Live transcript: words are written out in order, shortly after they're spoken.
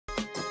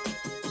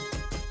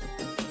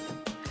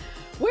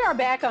We are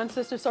back on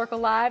Sister Circle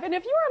Live, and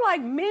if you are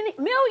like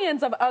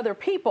millions of other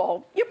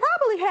people, you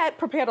probably had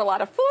prepared a lot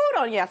of food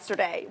on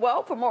yesterday.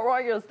 Well, for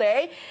Memorial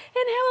Day, and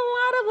had a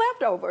lot of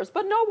leftovers.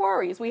 But no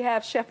worries, we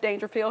have Chef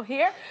Dangerfield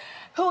here,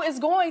 who is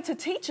going to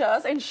teach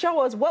us and show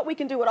us what we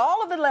can do with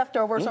all of the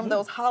leftovers from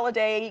those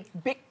holiday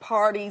big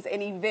parties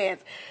and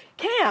events.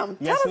 Cam,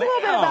 tell us a little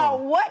bit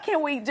about what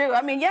can we do.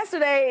 I mean,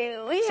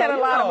 yesterday we had a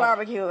lot of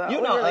barbecue, though. You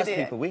know, really us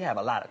people, we have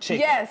a lot of chicken.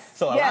 Yes.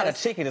 So a lot of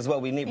chicken is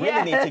what we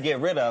really need to get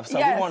rid of. So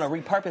we want to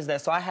repurpose that.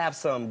 So I have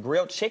some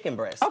grilled chicken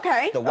breasts.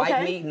 Okay. The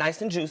white meat,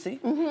 nice and juicy.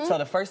 So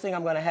the first thing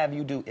I'm going to have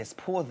you do is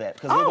pull that,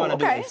 because we're going to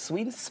do a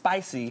sweet and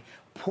spicy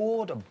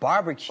pulled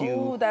barbecue.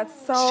 Ooh,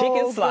 that's so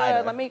chicken slider.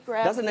 good. Let me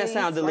grab Doesn't that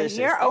sound delicious?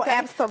 Right here. Oh,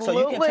 absolutely. So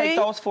you can take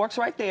those forks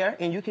right there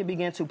and you can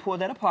begin to pull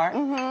that apart.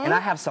 And I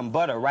have some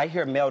butter right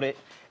here melted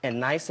and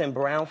nice and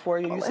brown for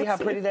you. You see how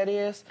pretty that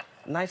is?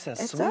 Nice and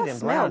sweet and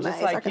brown,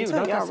 just like you.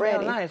 Don't that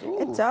smell nice?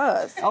 Ooh. It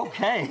does.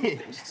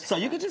 Okay. So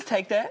you can just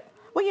take that.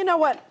 Well, you know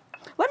what?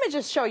 Let me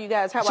just show you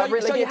guys how I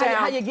really get down.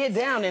 How you get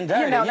down and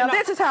dirty. You know, now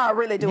this is how I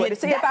really do it.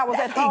 See, if I was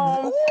at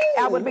home,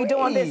 I would be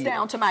doing this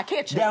down to my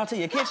kitchen. Down to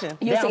your kitchen.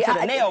 You down see, to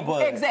the nail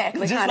bud.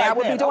 Exactly, just honey. like I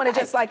would be doing it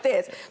just like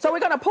this. So we're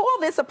going to pull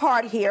this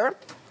apart here,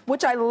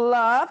 which I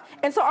love.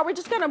 And so are we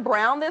just going to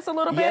brown this a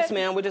little bit? Yes,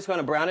 ma'am. We're just going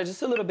to brown it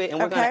just a little bit, and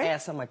we're going to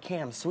add some of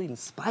Cam's sweet and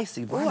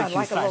spicy barbecue I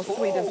like sauce. a little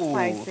sweet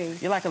and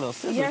spicy. You like a little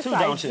sizzle too,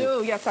 don't you?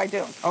 Yes, I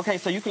do. Yes, I do. Okay,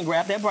 so you can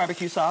grab that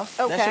barbecue sauce.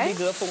 Okay. That should be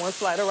good for one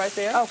slider right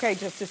there. Okay,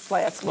 just this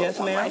last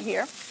little one right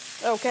here.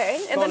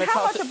 Okay, and then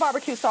how much of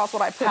barbecue sauce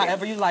would I put in?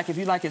 However you like. If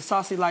you like it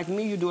saucy like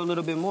me, you do a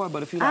little bit more.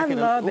 But if you like you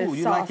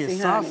like it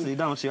saucy,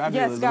 don't you? I do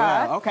as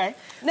well. Okay,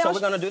 now, so we're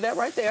gonna do that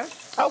right there.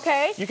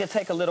 Okay. You can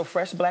take a little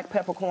fresh black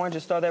peppercorn,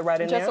 just throw that right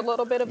in there. Just a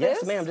little bit of this?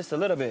 Yes, ma'am, just a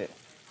little bit.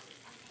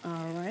 All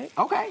right.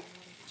 Okay.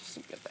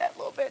 Just get that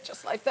little bit,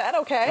 just like that.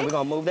 Okay. And we're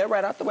gonna move that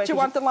right out the way. Do you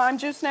want the lime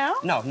juice now?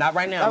 No, not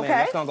right now, ma'am.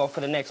 That's gonna go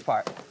for the next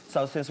part.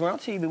 So since we're on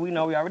TV, we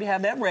know we already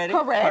have that ready.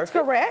 Correct.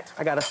 Perfect. Correct.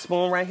 I got a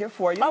spoon right here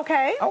for you.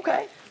 Okay.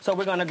 Okay. So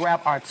we're gonna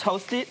grab our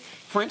toasted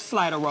French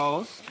slider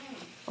rolls.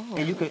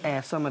 And you could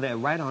add some of that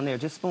right on there.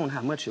 Just spoon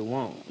how much you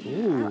want.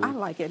 Ooh. I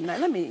like it. Now,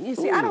 you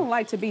see, I don't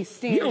like to be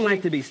stingy. You don't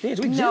like to be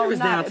stingy. We generous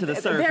down to the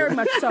circle. Very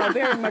much so,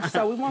 very much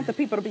so. We want the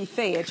people to be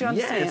fed, you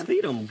understand? Yes,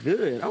 feed them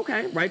good.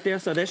 Okay, right there.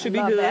 So that should be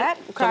good. That.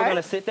 Okay. So we're going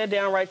to sit that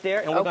down right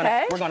there, and we're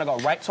going to go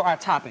right to our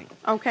topping.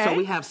 Okay. So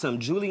we have some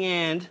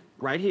julienne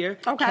right here,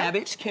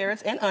 cabbage,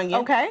 carrots, and onion.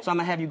 Okay. So I'm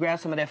going to have you grab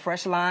some of that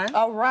fresh lime.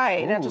 All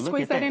right. Now just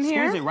squeeze that in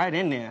here. Squeeze it right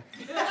in there.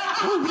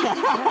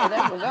 Yeah,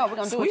 there we go. We're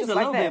going to do it just like that. Squeeze a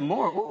little bit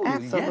more. Ooh,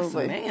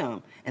 absolutely. Yes,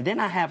 ma'am. And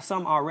then I have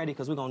some already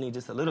because we're going to need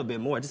just a little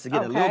bit more just to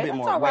get a little bit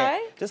more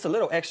weight. Just a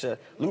little extra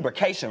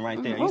lubrication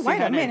right there. You see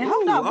wait a minute.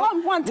 Hold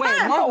on. One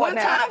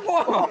time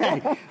for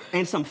it. Okay.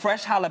 And some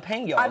fresh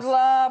jalapenos. I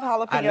love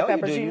jalapeno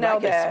peppers. You do. You know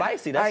like that. It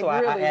spicy. That's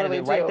why I added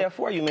it right there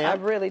for you, man. I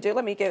really do.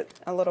 Let me get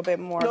a little bit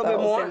more of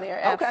those in there.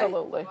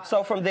 Absolutely.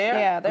 So from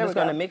there, we're just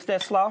going to mix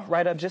that slaw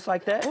right up just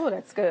like that. Oh,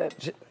 that's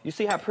good. You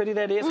see how pretty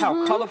that is?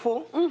 How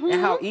colorful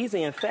and how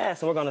easy and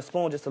fast. And we're going to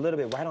spoon just a little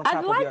bit right on top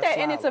of your I like that.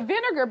 And it's a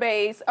vinegar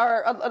base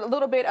or a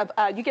little bit of,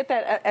 you get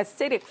that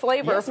acidic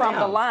flavor from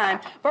the lime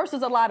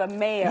versus a lot of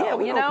mayo,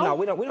 you know? No,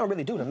 we don't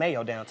really do the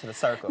mayo down to the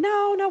circle.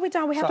 No, we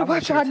don't. We have to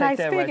watch our nice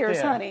figures,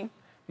 honey.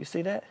 You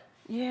see that?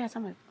 Yes, I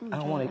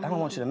don't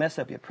want you to mess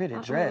up your pretty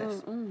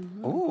dress.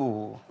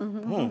 Ooh.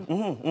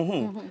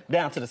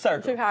 Down to the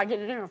circle. See how I get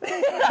it down.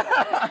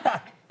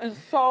 It's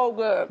so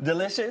good.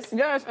 Delicious?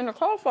 Yes, and the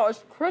coleslaw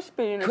is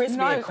crispy and it's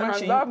nice, and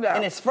crunchy, and I love that.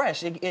 And it's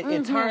fresh.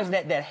 It turns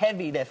that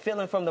heavy, that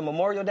feeling from the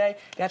Memorial Day,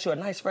 got you a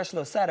nice fresh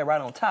little cider right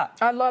on top.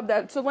 I love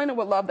that. Selena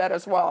would love that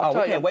as well.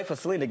 We can't wait for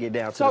Selena to get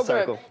down to the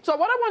circle. So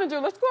what I want to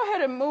do, let's go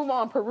ahead and move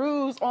on,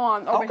 peruse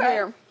on over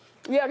here.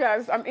 Yeah,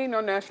 guys, I'm eating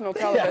on national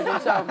television,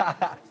 so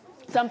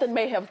something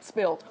may have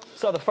spilled.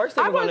 So the first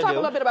thing we're going to do... I want to talk a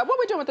little bit about what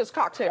we're doing with this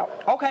cocktail.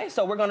 Okay,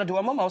 so we're going to do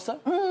a mimosa.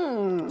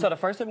 So the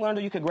first thing we're going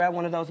to do, you could grab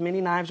one of those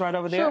mini knives right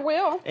over there. Sure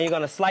will. And you're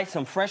going to slice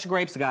some fresh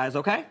grapes, guys,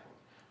 okay?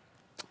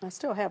 I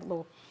still have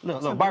a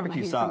little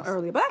barbecue sauce. From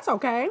earlier, but that's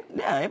okay.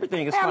 Yeah,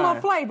 everything is fine. Add a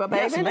little flavor,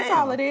 baby. Yes, that's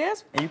all it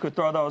is. And you could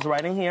throw those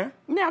right in here.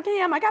 Now,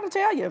 Cam, I got to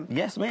tell you.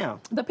 Yes, ma'am.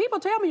 The people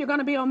tell me you're going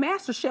to be on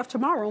MasterChef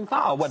tomorrow on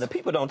Fox. Oh, well, the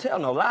people don't tell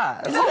no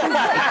lies. Show them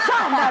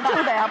that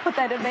too there. I'll put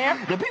that in there.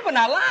 The people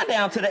not lying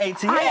down to the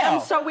ATL. I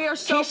am, we are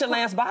so... Keisha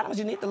Lance Bottoms,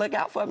 you need to look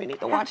out for me. You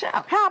need to watch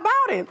out. How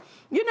about it?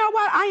 You know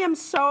what? I am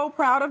so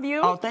proud of you.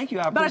 Oh, thank you.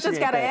 I appreciate But I just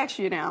got to ask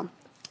you now.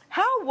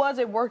 How was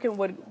it working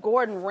with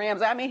Gordon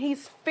Ramsay? I mean,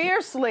 he's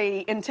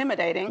fiercely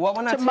intimidating. Well,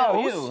 when I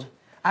tell you,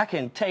 I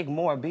can take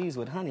more bees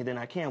with honey than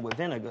I can with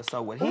vinegar.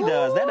 So what he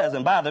does, that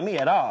doesn't bother me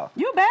at all.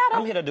 You better.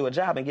 I'm here to do a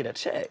job and get a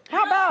check.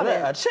 How about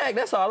it? A check,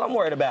 that's all I'm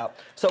worried about.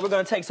 So we're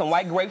going to take some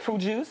white grapefruit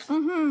juice.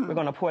 We're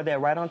going to pour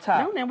that right on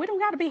top. No, we don't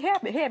got to be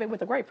heavy with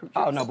the grapefruit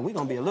juice. Oh, no, but we're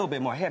going to be a little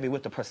bit more heavy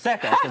with the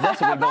Prosecco because that's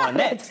what we're doing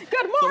next.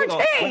 Good morning.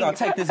 So we're going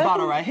to take this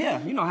bottle right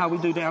here. You know how we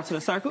do down to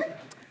the circle.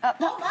 Wait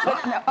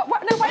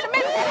a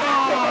minute.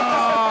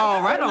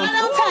 Oh, right on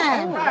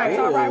time. That's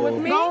all right with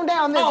me. Go on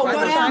down this way. Go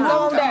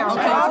on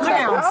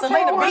down.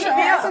 Selena, bring it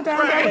down.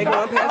 They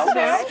going to pass it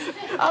down.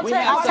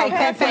 I'll take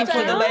that. Thank for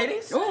you. the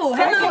ladies. Ooh,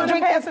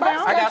 pass it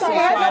down. I got some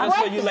sliders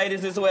for you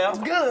ladies as well.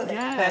 Good.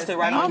 Pass it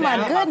right on down.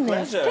 down. Oh, my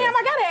goodness. Cam,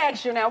 I got to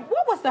ask you now,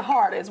 what was the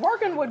hardest,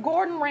 working with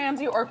Gordon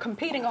Ramsay or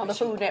competing on the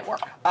Food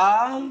Network?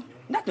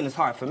 Nothing is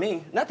hard for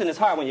me. Nothing is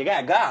hard when you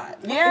got God.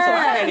 Yeah. So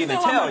I can't even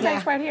tell you.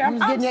 Right here. I'm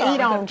getting your sorry,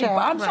 eat on, people.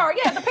 child. I'm sorry.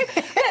 Yeah, the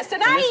people. Listen,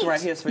 This right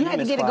here is for you,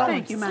 Miss Claudia.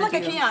 Thank you, man. Look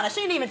at Kiana.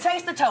 She didn't even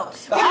taste the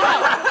toast. She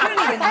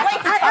didn't even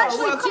break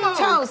the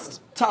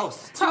toast.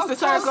 Toast.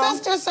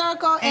 Sister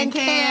Circle and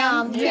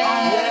Cam.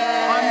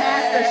 Yes.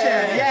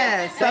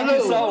 Thank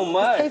you so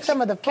much. Taste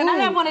some of the food. Can I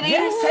have one of these?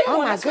 Yes, take Oh,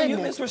 one. my That's for you,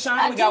 goodness. Miss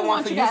Rashawn. We got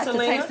one for you,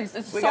 Selena.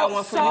 We got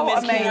one for you,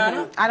 Miss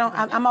Kiana.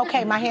 I'm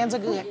okay. My hands are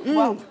good.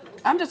 Well,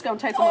 I'm just going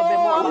to taste a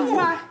little bit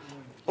more.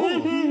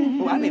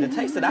 Ooh, I need to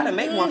taste it. I didn't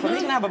make one for me.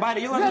 You can have a bite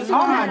of yours.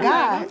 Oh, my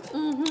God.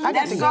 I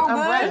got to get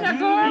Isn't that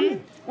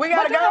good? We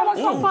got to go.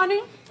 What's so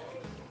funny?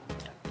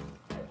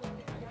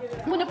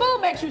 When the food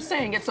makes you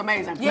sing, it's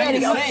amazing. Yeah, it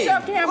is.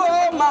 Chef Cam.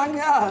 Oh, my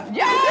God.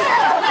 Yeah!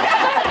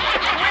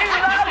 We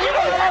love you,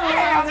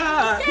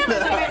 Cam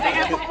is amazing.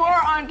 And for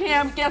more on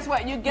Cam, guess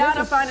what? You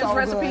gotta find his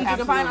recipes. You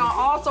can find it on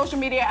all social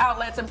media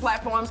outlets and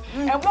platforms.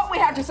 And what we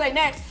have to say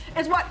next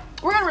is what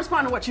we're gonna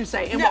respond to what you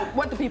say and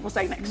what the people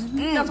say next.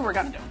 That's what we're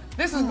gonna do.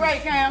 This is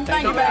great, Cam.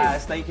 Thank you,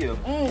 guys. Thank you.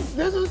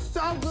 This is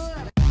so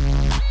good.